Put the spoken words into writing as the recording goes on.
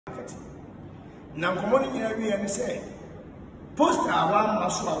na nkomo ni nyina wi am say poster awa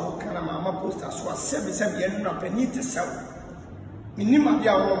maso awo kana mama poster so asebe yenu na penite saw minima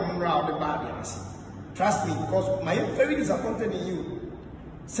bia wo mra the bad yes trust me because my very disappointed in you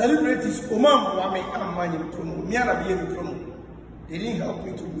celebrate this omam wa me amanye promo me ara be promo they didn't help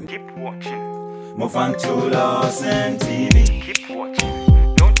me to do it. Keep watching Mofanto Lordson TV. Keep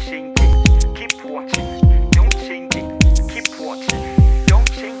watching, don't change it. Keep watching, don't change it. Keep watching, don't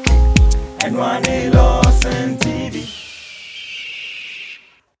change it. And one Lordson TV.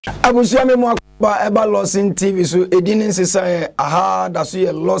 Abusia me mo ba eba Lordson TV so edin nsesa aha da so ye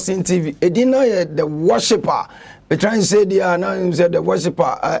Lordson TV edin na ye the worshipper we try and say there now say the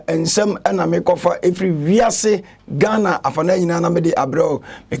worshipper and some na me kofa every wiase Ghana afana nyina na me de abro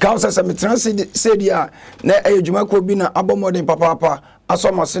because say me translate say there na ejuma ko bi na abomodin papa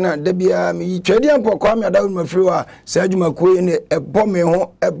asomase na da bia me twedi ampo kwa me da ma free wa say ejuma ko ne ebo me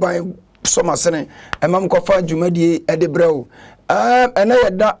ho eban somase ne emam kofa dwumadie e de brew ena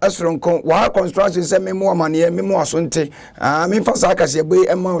yeda asronko wa construction se me mo amane me mo asonte me fasa akase boy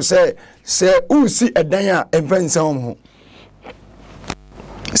ema se usi edan a emfansan ho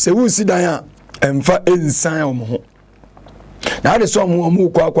se usi dan a emfa ensan ho na de so mo mu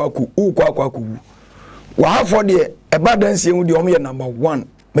kwakwaku wa hafo de eba dansie hu de o ye number 1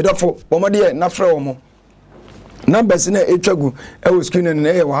 medofo bomo de na frɛ wo numbers na etwagu e wo screen na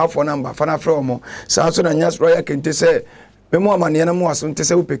e wa hafo number fa na frɛ wo sa so na nyas royal kente se me mo amane na mo asonte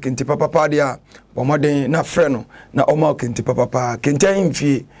se wo pekenti papa dia bomoden na frɛ no na o ma kenti papa kenti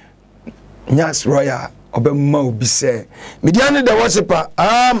mfie nyas royal obemma obi se mediane the worshiper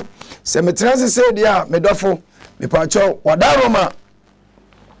se metrans se dia medofo me pacho wadaroma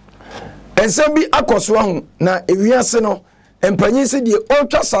ensem bi akoso ho na ewiase no empanyi se die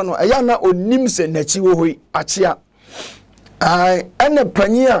otwasa no eya na onim se nachi wo hoi achia ene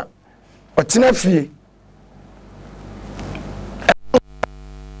panyi a otena fie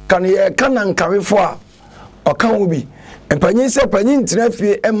kan ye kanan kawefo a okan wo bi empanyi se panyi ntena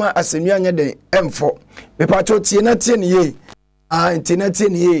fie ema asenua nya den emfo me pacho tie na tie ne ye tie na tie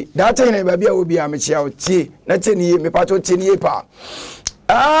ne ye da ta ne ba bia wo bia me chia o tie na tie ne ye me pacho tie ne ye pa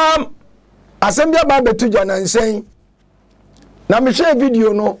asembia ba betu jana nsen na me share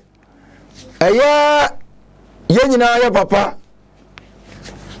video no ye nyina ya papa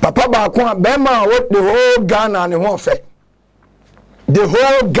ba ko a bema wo the whole Ghana ne ho fe the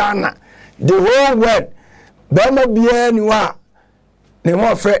whole Ghana the whole world bema bia ni wa ne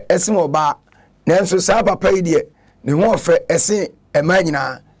ho fe esin oba nanso sa papa yi de ne ho fe esin ema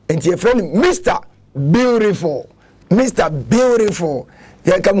nyina enti e friend Mr Beautiful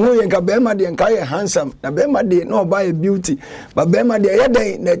ya kam hu ya ka bema de nka ye handsome na bema de no buy beauty but bema de ya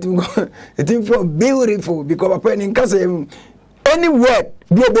den na it from beautiful because papa ni nka say any word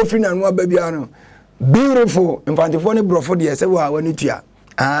bi obofri na no aba bia no beautiful infantifo ne brofo de say wa wani tua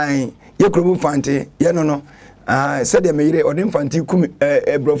ai ye kromu fante ye no say de meyire odi infanti kumi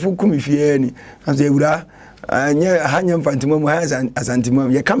brofo kumi fie ni as ewura nye hanya mfantimam ha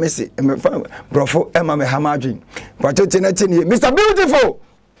asantimam ye kamese brofo ema me hamadwin kwato tenate ni Mr Beautiful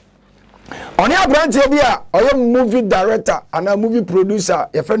oni abrantie bia oye movie director and a movie producer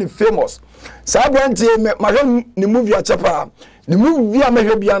ye friend famous sa abrantie ma ni movie a chapa ni movie a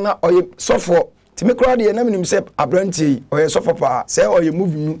mehwe bia na oye sofo timi kra de na menim se abrantie oye sofo pa se oye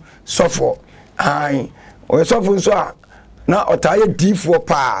movie nu sofo ai oye sofo nso a na otaye D4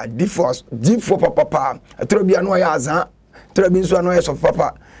 pa D4 papa atrobia no ya azan trobi nso no ya so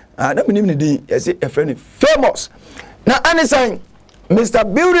papa na menim ne din yesi a friend famous na anything Mr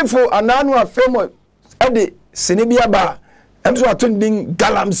Beautiful ananu a famous ade sinibia ba emso atundin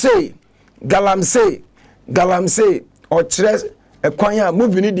galamse o tres ekwan a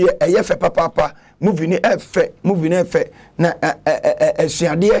movie ni de eyefe papa movie ni efe na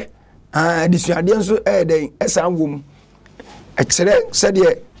esuade adisuade nso den esan wom ekere said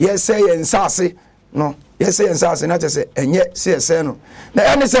ye say ensase no ye say ensase na chese enye se no na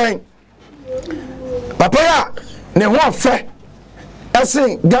any saying papa ya ne ho afa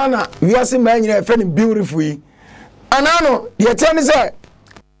ese Ghana we are saying man nyina friend beautiful yi anano ye tell me say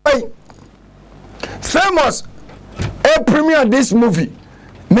famous premiere this movie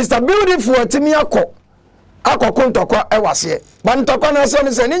Mr Beautiful atimi akọ ntokwa ewase ba ntokwa na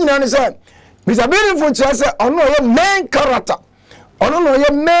say ni nyina ne say Mr Beautiful say ono ye main character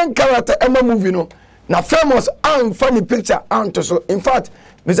ema movie no na famous and funny picture and so in fact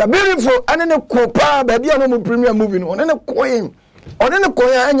Mr Beautiful ane ne kopa ba bia no mu premiere movie no one ne koyin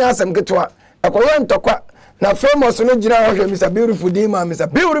anya asem ketwa akoye ntokwa na famous no gina ho Mr Beautiful dima Mr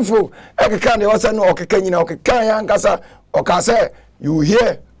Beautiful ekeka ne wasa no okeka nyina okeka ya nkasa okase you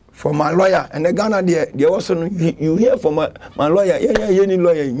hear for my lawyer. And the Ghana there also you hear from my lawyer. Yeah, any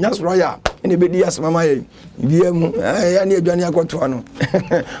lawyer, yes lawyer. In the BDS mama ye. Yeah, any Johnny Akwatuano.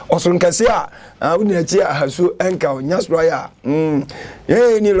 Also Cassia, I wouldn't see Atsu enka, yes lawyer. Yeah,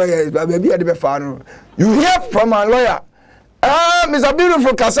 any lawyer, baby at the Befano. You hear from my lawyer. Mr.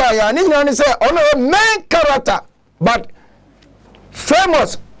 Beautiful Kasaya, and he say, oh no, main character, but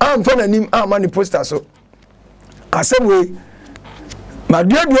famous. I'm for the name, I'm on the poster. So I said, we, my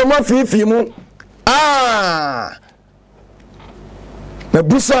dear, you are fimu. My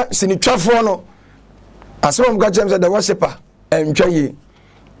busa, Sinichafono. I saw him got James at the worshiper and Jay.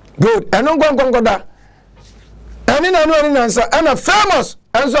 Good, and I'm going to go there. And in an answer, and a famous,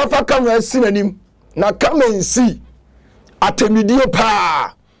 and so far come and see him. Now come and see. Atemidio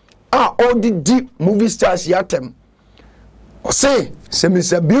pa all the deep movie stars yatem. O say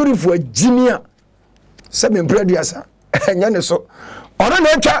Mr. Beautiful genius. Say me producer. Nyane so. Ono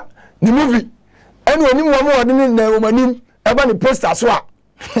na twa the movie. Enu oni mo mo ode na omanim e ba ni poster so a.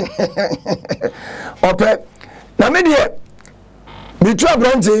 Ope. Na me de me twa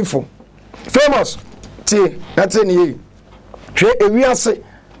brand info. Famous. Ti na te ni yi. Hwe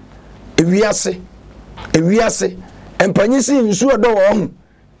ewiase. Empanyisi nsu odo wo hu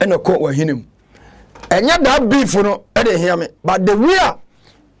ena ko wahinim enya da beef no e de hia me but the way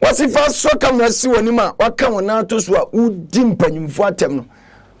wasifa so camera si woni ma waka wona to so a udi mpanyimfo atem no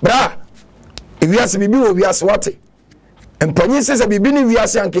bra ewiase bibi wo wiase wate empanyisi se bibi ni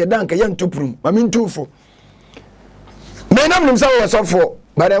wiase anke danka ye ntoprum mami ntufo me nam nim sa wo sofo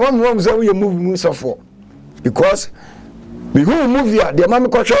but I want say we move mu sofo because we who move here the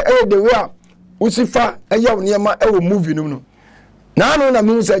mami ko hwe the way usifa eya niema ewo movie no na no na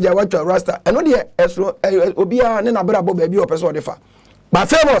me say ja watwa rasta eno de eso obia ne na brabo ba bi o person de fa ba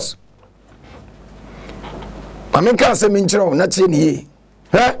famous amen say me nchiro na tie ni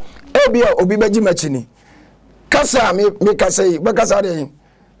he ebia obi baji machini kasa me kasa yi ba kasa de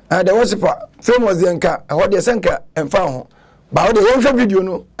the worshiper famous de nka ho de senka emfa ho ba o de won video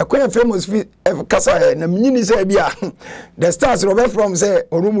no ekwen famous kasa na mnyini say bia the stars Robert from say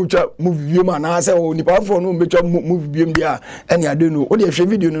orumutwa movie biem na say o nipa fo no mbetwa movie biem dia ene ade no o de hwe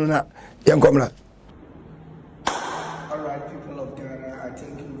video no na yenkomla. All right, people of Ghana, I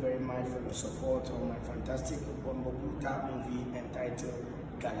thank you very much for the support of my fantastic movie entitled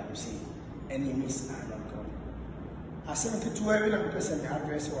Galamsey. Enemies are not gone. I said to every person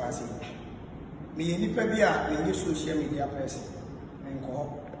address was me nipa bia me social media person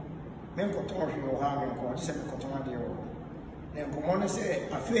men ko ton hwe o ha men ko se ko ton ade o en ko mo se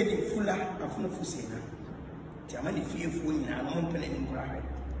afedi fula afuna fusena ti amani fiefu nyina no mpene ni mura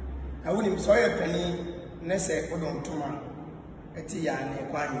ha awuni mso ye pani ne se odon toma eti ya ne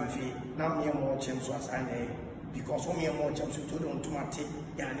kwa nfi na me mo chem so asane because o me mo chem so to don toma te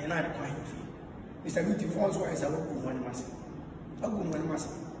ya ne na kwa nfi Mr. Beautiful so is a agu mwani masa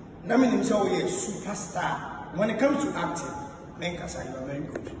na me nim say o ye superstar when it comes to acting men kasa you are very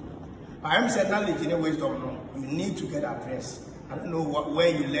good. I am saying knowledge and wisdom. No, you need to get address. I don't know where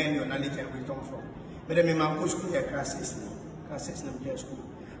you learn your knowledge and wisdom from. But I mean, my go school here, class 6 na school.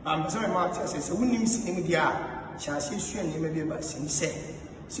 Some my teacher says, "We need to see him there." Chance is showing him maybe by say,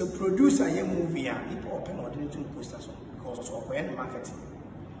 "So producer a movie and people open or didn't do posters because of when marketing."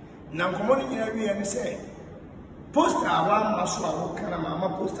 Now, come on in here and say, "Poster one maswa kana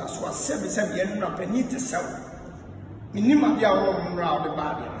mama poster so 7 years na penny to sell." Minimum dia one round the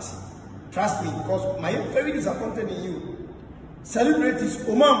barriers. Trust me, because I am very disappointed in you. Celebrities,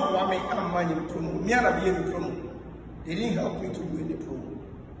 Omam Wame Amani promo, Miara Bien promo. They didn't help me to do any promo.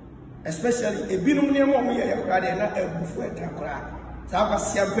 Especially a binum near Mommy, and not a obofour takra.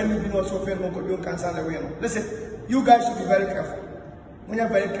 Sabasia Penny bin also fell on Kobion Cancer. Listen, you guys should be very careful. When you're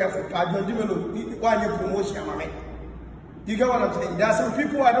very careful, pardon you, why you promotion, mamma. You get what I'm saying? There are some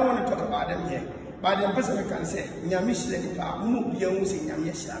people I don't want to talk about them here. But the person can say, Nyamish Lenipa, Mu Biamusi,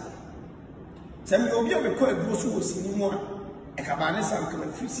 Nyamisha. Some of you will call a gross was in more a cabana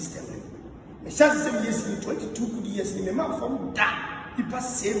some free system. The chance 7 years in 22 good years in the mouth from that. He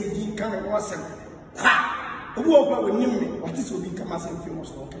passed same in kind of was ha! A walk with him, what is will become as if you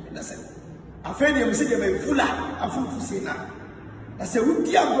must walk. Listen, I feel you say you're full of food to say now. I said, we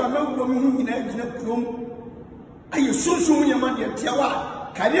dear no woman in a room. Are you so soon your money at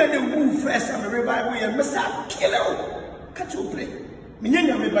Tiawa? Career the move first and the revival and Mr. Kilo. Catch your play.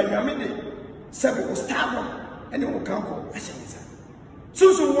 Minya me by your minute. Seven was starving, and you will come home. So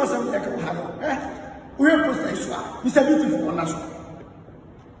was a like a halo. We are professional. Mr. Beautiful on us.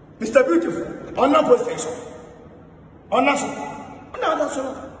 Mr. Beautiful on our profession. On us. On our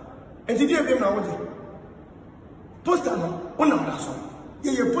son. And today we are now. Post on our son.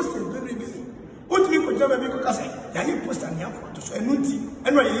 ye post very be what we could never be because ya post and ya photo so enuti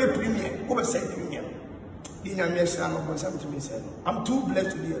eno ye premier go be say premier the nyame sha no go say to me say I'm too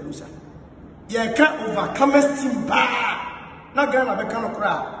blessed to be a loser ye can overcome team ba na Ghana be kan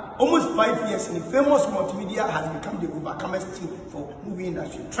okra almost 5 years in the famous multimedia has become the overcomers team for movie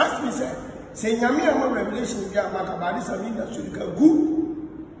industry. Trust me, sir. Say nyame am revelation we are make about this industry good.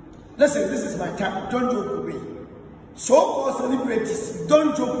 Listen, this is my time. Don't joke with me. So-called celebrities,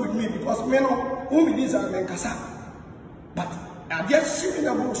 don't joke with me because men whom it is are men kasa. But I just shipping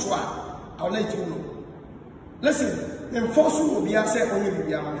a book I'll let you know. Listen, the first will be answered only be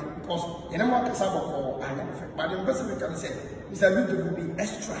because you know what kasa or I never but the person can say Mr. Beauty will be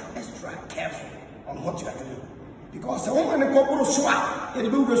extra careful on what you are doing. Because a woman in couple of swat,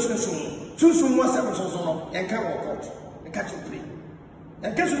 it will be soon. Soon was and can walk out and catch you free.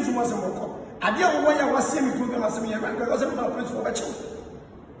 And catch you was a walk out. I didn't know why I was saying program as a because I'm not for a child.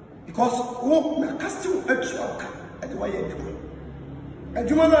 Because walk custom extra at the way you're doing. And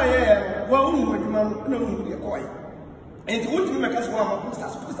you man, I well, you man, no, you're going. And it wouldn't make us one of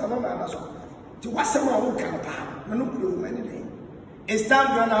us supposed to know to what someone who can pay. It's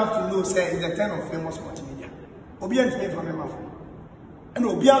time you have to know, say, it's the kind of famous multimedia. Obian to me from a mouth. And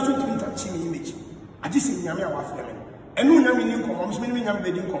Obian to touch me image. I just see Yamia was there. And no Yamin come, I'm swimming Yam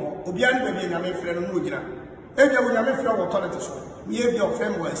bedding come. Obian will be a Yamin friend of Mugina. Every Yamin friend of authority. We have your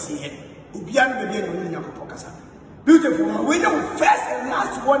friend will see it. Obian will be a Yam Pocasa. Beautiful, we know first and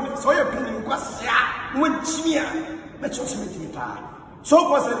last one. So your opinion was when Chimia, but you submit me pa. So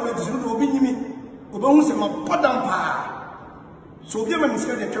was it with you, Obini, Obonus and my Podampa. So be a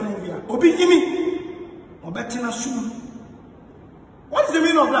minister that can move here. Obi Jimmy or Bettina soon. What is the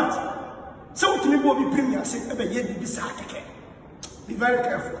meaning of that? So to me will be premier say ever yet be sarcastic. Be very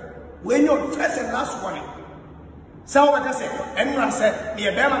careful. When you're first and last one. So what I say, anyone said, be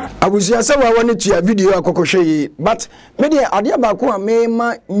a bear. I was here, so I wanted to a video a cocoche, but media Adiabako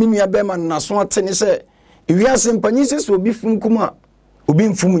mema Minia Beman Naswan tennis. If we are sympathizers will be from Kuma,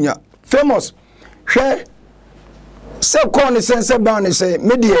 Ubin Fumunya. Famous. Share. So corny sense about say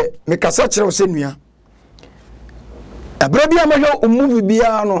media make a such a senior. A brother amajo movie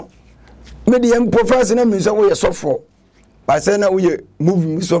biano medium professor name is away so for. By saying that we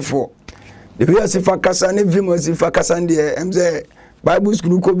movie so for. The real Sifakasa and Vimos Ifakasandi MZ Bible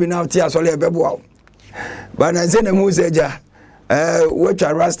school could be now tears all a bebo. But I said a museja what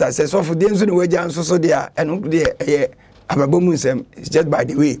a rasta says so for the instant way down so dear and dear Ababomusem is just by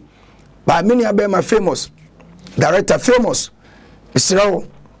the way. But many are my famous. Director famous Israel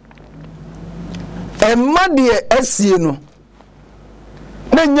and Madia Essino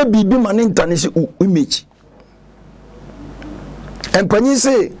then you be man international image and Penny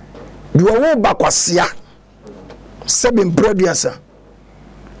say you are bakwasia 7 producer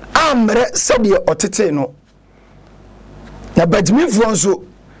Amre said the oteteno na but me for so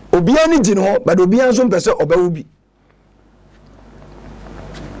obiani di no but obian so pese obawubi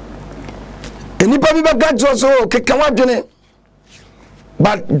enipa bi ba gadjo so keka wadwene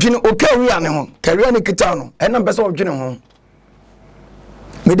but dwene okaria ne ho career ne kita no ena pese odwene ho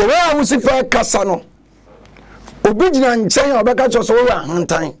me de wa musifa kasa no obi gina nchen obeka cho so wa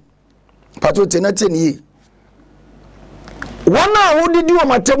hantan pato tenate ni wana wodidi o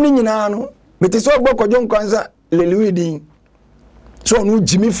matem ni nyina no mete so ogbokojo nkwanza leliwidin so no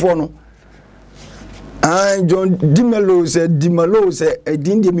jimi fo no John Dimelo said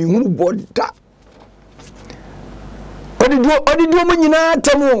edin de me hunu boda odi do mo nyina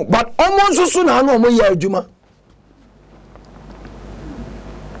temu but almost so na no mo ya adwuma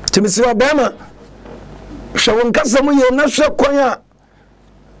timisi wa bema shawon kasa mo ye na hwe kwan a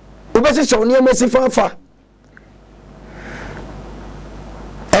obese shawon ye masifafa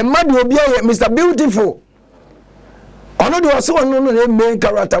emadu obi aye Mr Beautiful ono de wase ono no main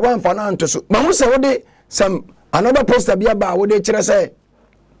character wan fa na ntoso ma hu se wo de some another poster bia ba wo de kire se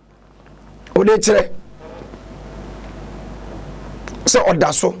wo de kire so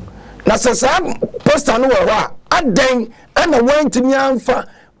odaso na se sa poster no wo a adan ana wantimi amfa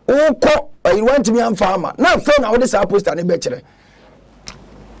ukọ wantimi amfa ama na fa na wo de sa poster ne be kire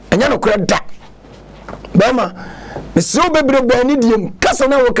enya no kura da ba ma meso bebre ba ni diem kasa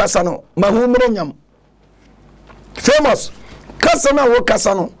na wo kasa no ma hu mre nyam famous kasa na wo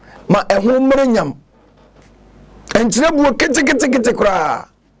kasa no ma ehu mre nyam enchire buo kete kura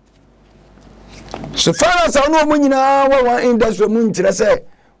so far as no mo nyina wa industry mu nchire se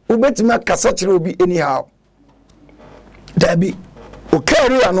obetima kasa kire obi anyhow dabi o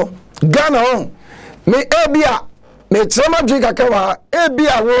career no Ghana on me ebia me trema drink akawa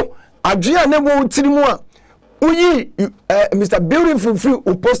ebia wo adwea ne wo tirimu a uyi Mr. Beautiful free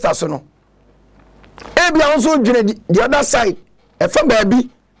u poster so no ebi also dwene the other side e fa baabi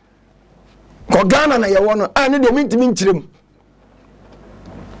ko Ghana na ye wo no ani de mintimi nkyirem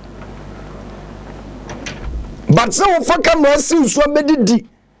but so wo faka ma si uso bedidi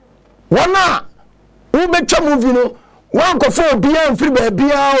wana wo betwa movie no wan ko fo bia free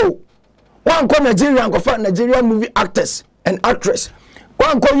baabi o wan ko Nigeria ko fa Nigeria movie actors and actress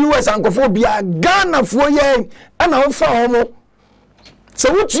wan ko US and ko fo bia Ghana fo ye ana wo fa homo so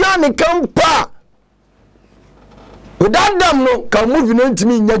wutua ne kampa without them no ka movie no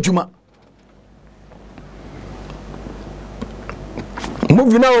ntimi nya djuma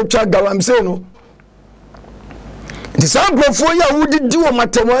movie na o twa gawam say no the sample for ya would do o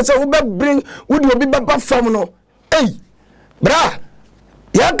matemo say wo be bring would obi baba form no eh bra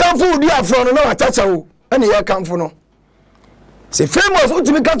ya kan fo di afro no na atacha wo ene ya kan fo no say famous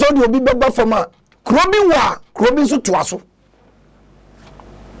utimi ka to di obi baba form a krobi so to aso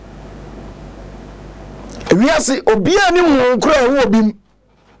wiase obia ni won kra wo obim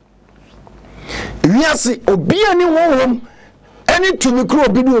wiase obia ni won any to me kra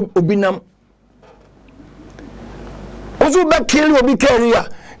obi do obinam ozu be kill obi career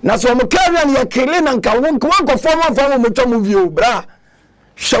na so mo career na ya kill na nka won ko form mo twa movie o bra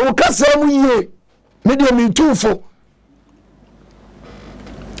shawo kasa mu ye media mi tufo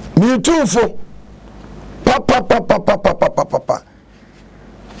pa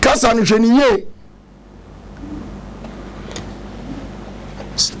kasa ni hwani ye.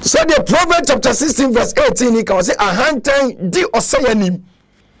 So the Proverbs chapter 16 verse 18 he can say a hand time di osayanim.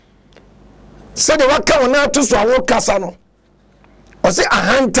 So the waka wana to so awo kasa no. O say a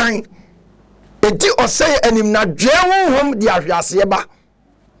hand time e di osayanim na dwewo hom di ahwiase ba.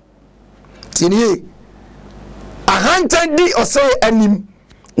 Tini a hand time di osayanim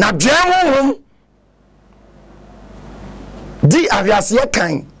na dwewo hom di ahwiase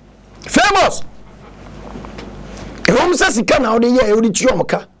kan. Famous hom se sika na odi ye odi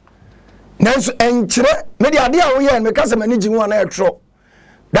tuomka nanso enkyere me de ade a wo ye me kasa mani jinwa na etro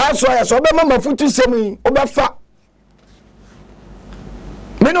that's why so be mama futu semi obefa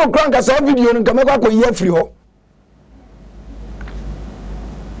me no kranka sa video no kamekwa ko ye free ho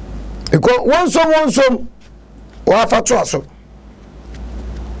eko wonsom wa fatu aso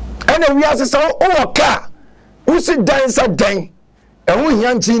ene wi asesa o ka usi dan sa dan ehun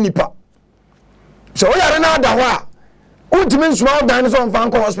hianchi nipa so o yare na da ho a untimi small dan so on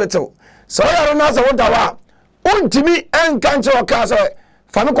fan hospital so yaro na se woda wa untimi enka nche o ka so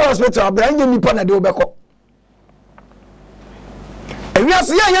fan hospital abranye nipa na de obeko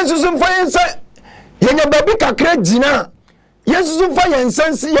ewiase ya yesusu mfa yense yenya babi kakra jina yesusu mfa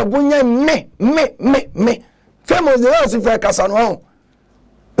yensensi ya bunya me famous the house fa kasa no ho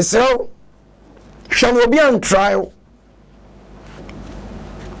so shall we be on trial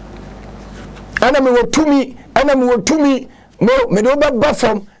ana me wo tumi no me do be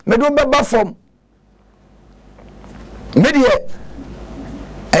bafom me de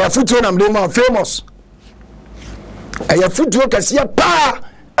afutuo na mde ma famous afutuo kase pa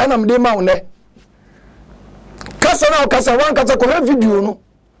ana mde ma one kasa na kasa wan kasa ko video no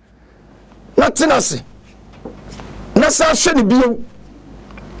na tinase na sa hwe ne bio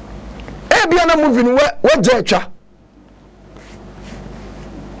e bia na movie no we je atwa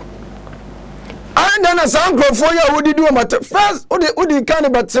and then as uncle for you would do matter first odi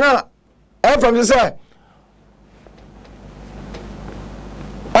kan but na from say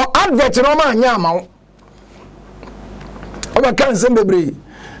o advert no ma nya ma o ba kan sem bebre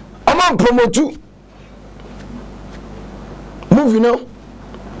o ma promote movie no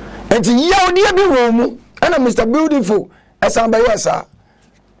and ya odi bi wo mu and Mr. Beautiful asamba yesa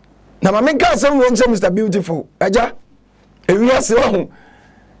na ma men kan sem wo nche Mr. Beautiful aja ewi ase ho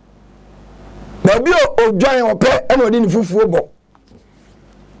baby odwan ope ena odi ni fufuo bo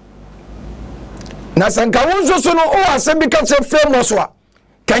na sanka wonso so no o asem bi ka che famous wa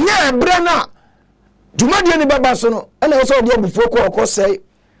kanya ebre na dwumadie ni baba so no ena so odi obufuo ko say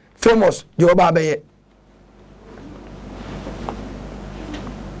famous di oba beye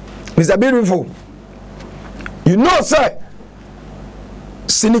Mr. Beautiful you know say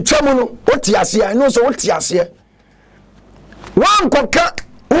sinichamu no otiase I know so otiase wan koka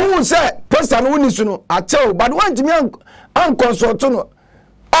who say person who needs to know I tell but one to me and consult no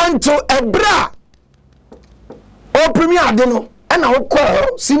until a bra or premier deno and I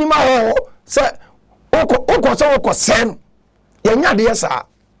call cinema hall say oko sen yenya de yesa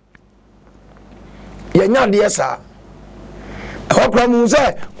okra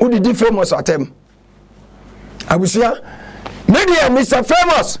say who did famous atem abusia media Mr.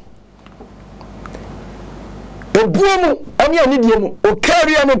 Famous Obuomu, oni ani diemu, o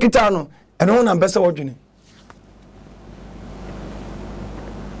carry ano kitano, and on am besa wodwene.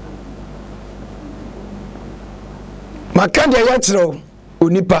 Makandi ayatro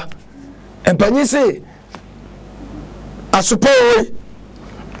onipa. Empanyi se asupoi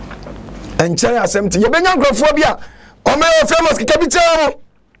enchare assemti yebenya nkrofo bia o me famous kikabitira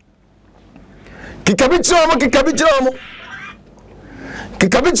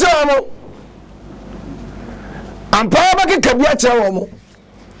mo ampa ba kikabia kira mo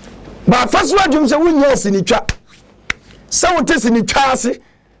ba faso adwum se wunya sinitwa se wote sinitwa ase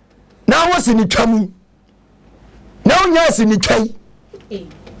na wo sinitwa mu na wonya sinitwa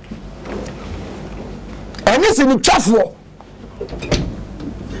ene sinitwafo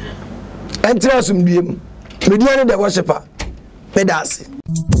entrasum diem mediane de worshiper medase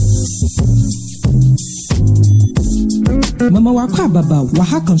Mama Wakwa Baba,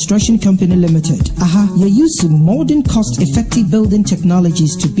 Waha Construction Company Limited. You use modern cost-effective building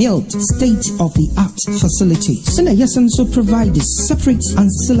technologies to build state-of-the-art facilities. And yes, also provide separate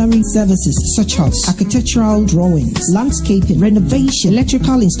ancillary services such as architectural drawings, landscaping, renovation,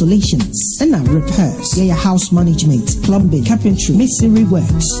 electrical installations, and repairs. House management, plumbing, carpentry, masonry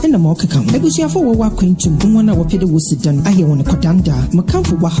works, and more come. Ebusiafo Wawa Quintum, Mwana Wapida Wusidan, Ayewana Kodanda,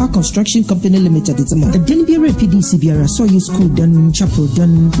 Makamfu Waha Construction Company Limited. It's a month. The Denbiara PDC Biara so school done, chapel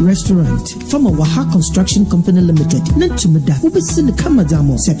done, restaurant. From a Waha Construction Company Limited. Nantumada, who be seen the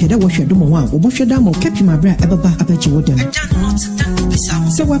Kamadamo, Sapeda Washadumo, Oboshadamo, Capimabra, Ababa, Apache Wodan.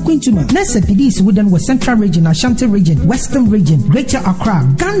 So we're going to Manasseh PDs Wooden was Central Region, Ashanti Region, Western Region, Greater Accra,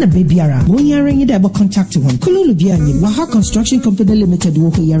 Ghana Babyara. When you're in the contact one, Kululu Biani, Waha Construction Company Limited,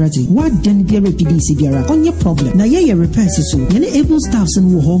 Woko Yarati, what Denbiara PDC Biara on your problem. Now, yeah, repairs is so. Any able staffs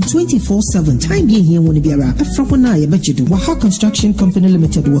in Woho 24/7. Time being here when Biara, a Fraponai, but you do. Waha Construction Company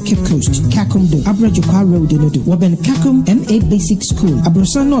Limited, Cape Coast, Kakumdo, Abrajukwa Road, Waben Kakum, MA Basic School,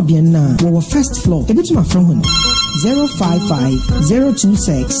 Abrosano Biana, our first floor, the bit from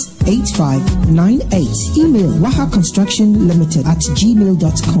 055-026-8598. Email Waha Construction Limited at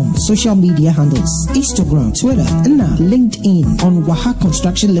gmail.com. Social media handles Instagram, Twitter, and LinkedIn on Waha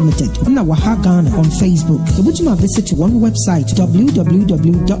Construction Limited, and Waha Ghana on Facebook. The bit visit one website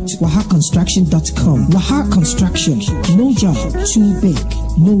www.wahaconstruction.com. Waha Construction. No job too big,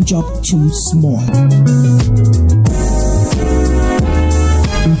 no job too small.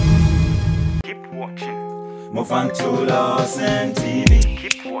 Keep watching. Mofan to Lordson TV.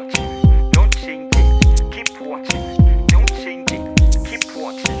 Keep watching. Don't change it. Keep watching. Don't change it. Keep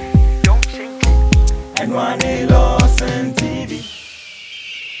watching. Don't change it. And one Lordson TV.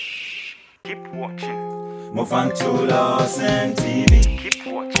 Keep watching. Mofan to Lordson TV. Keep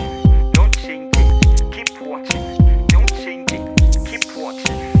watching. Don't change it. Keep watching. Don't change it. Keep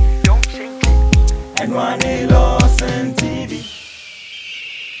watching. Don't change it. And one Lordson TV.